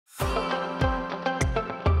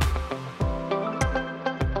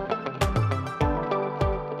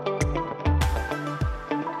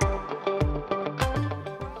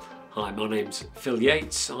My name's Phil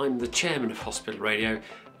Yates. I'm the chairman of Hospital Radio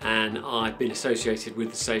and I've been associated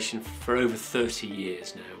with the station for over 30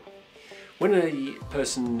 years now. When a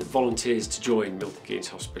person volunteers to join Milton Keynes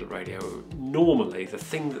Hospital Radio, normally the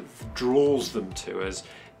thing that draws them to us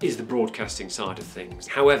is the broadcasting side of things.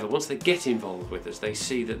 However, once they get involved with us, they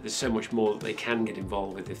see that there's so much more that they can get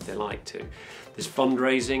involved with if they like to. There's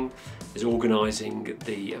fundraising, there's organising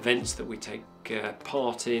the events that we take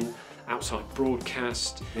part in, outside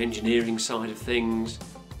broadcast, the engineering side of things.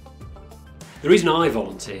 The reason I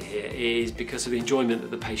volunteer here is because of the enjoyment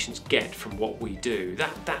that the patients get from what we do.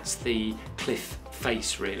 That's the cliff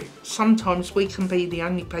face, really. Sometimes we can be the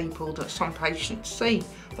only people that some patients see.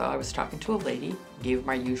 So I was talking to a lady, gave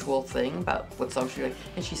my usual thing about what song she liked,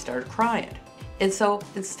 and she started crying. And so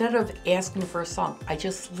instead of asking for a song, I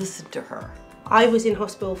just listened to her. I was in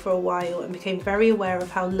hospital for a while and became very aware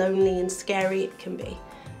of how lonely and scary it can be.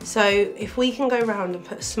 So if we can go around and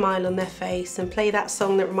put a smile on their face and play that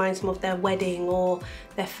song that reminds them of their wedding or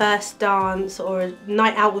their first dance or a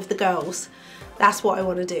night out with the girls, that's what I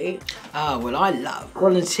want to do. Well, I love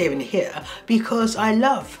volunteering here because I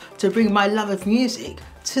love to bring my love of music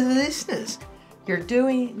to the listeners. You're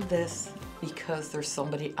doing this because there's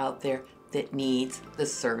somebody out there that needs the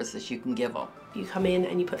services you can give them. You come in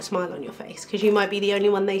and you put a smile on your face because you might be the only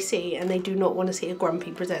one they see and they do not want to see a grumpy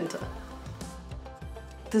presenter.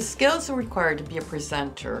 The skills are required to be a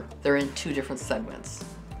presenter. They're in two different segments.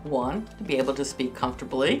 One, to be able to speak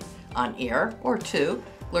comfortably on air, or two,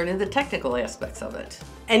 learning the technical aspects of it.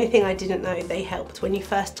 Anything I didn't know, they helped. When you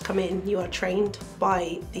first come in, you are trained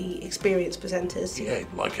by the experienced presenters. Yeah,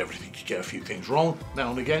 like everything, you get a few things wrong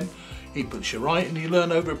now and again. He puts you right and you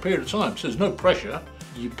learn over a period of time, so there's no pressure.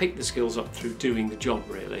 You pick the skills up through doing the job,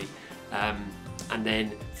 really, and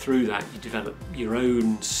then through that you develop your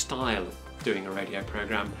own style of doing a radio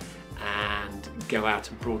programme and go out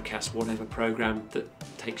and broadcast whatever programme that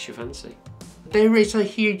takes your fancy. There is a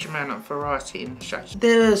huge amount of variety in the show.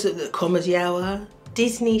 There's the comedy hour,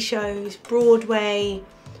 Disney shows, Broadway,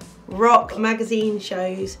 rock magazine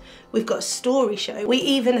shows. We've got a story show. We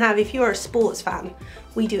even have, if you're a sports fan,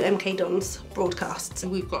 we do MK Dons broadcasts.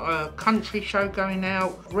 We've got a country show going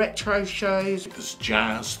out, retro shows. There's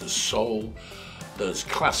jazz, there's soul, there's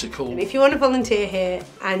classical. And if you want to volunteer here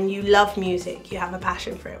and you love music, you have a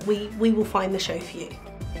passion for it, we will find the show for you.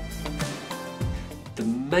 The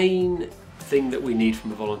main thing that we need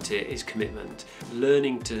from a volunteer is commitment.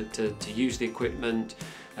 Learning to use the equipment,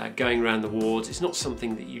 going around the wards. It's not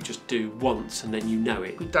something that you just do once and then you know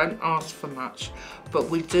it. We don't ask for much, but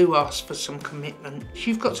we do ask for some commitment.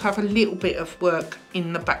 You've got to have a little bit of work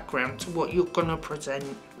in the background to what you're going to present.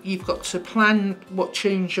 You've got to plan what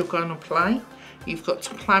tunes you're going to play. You've got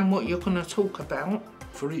to plan what you're going to talk about.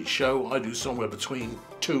 For each show, I do somewhere between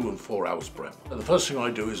 2 and 4 hours prep. And the first thing I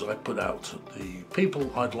do is I put out the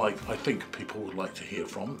people I think people would like to hear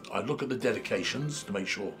from. I look at the dedications to make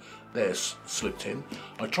sure they're slipped in.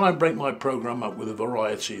 I try and break my programme up with a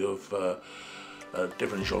variety of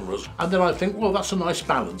different genres. And then I think, well, that's a nice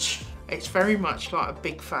balance. It's very much like a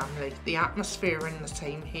big family. The atmosphere in the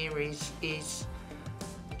team here is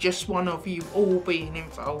just one of you all being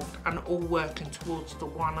involved and all working towards the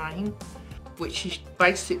one aim, which is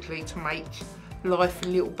basically to make life a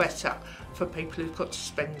little better for people who've got to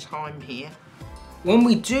spend time here. when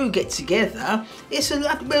we do get together, it's a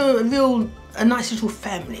nice little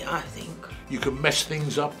family, I think. You can mess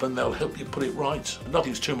things up and they'll help you put it right.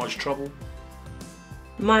 Nothing's too much trouble.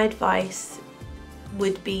 My advice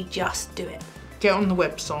would be just do it. Get on the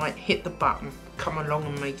website, hit the button, come along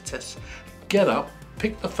and meet us. Get up,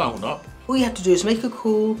 pick the phone up. All you have to do is make a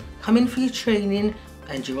call, come in for your training,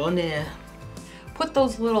 and you're on air. Put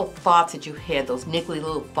those little thoughts that you had, those niggly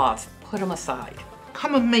little thoughts, put them aside.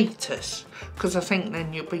 Come and meet us, because I think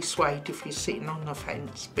then you'll be swayed if you're sitting on the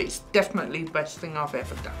fence, but it's definitely the best thing I've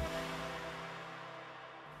ever done.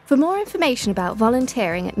 For more information about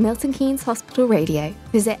volunteering at Milton Keynes Hospital Radio,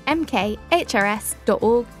 visit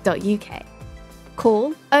mkhrs.org.uk.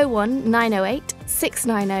 Call 01908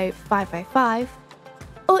 690 505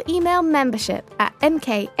 or email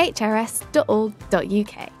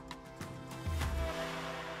membership@mkhrs.org.uk.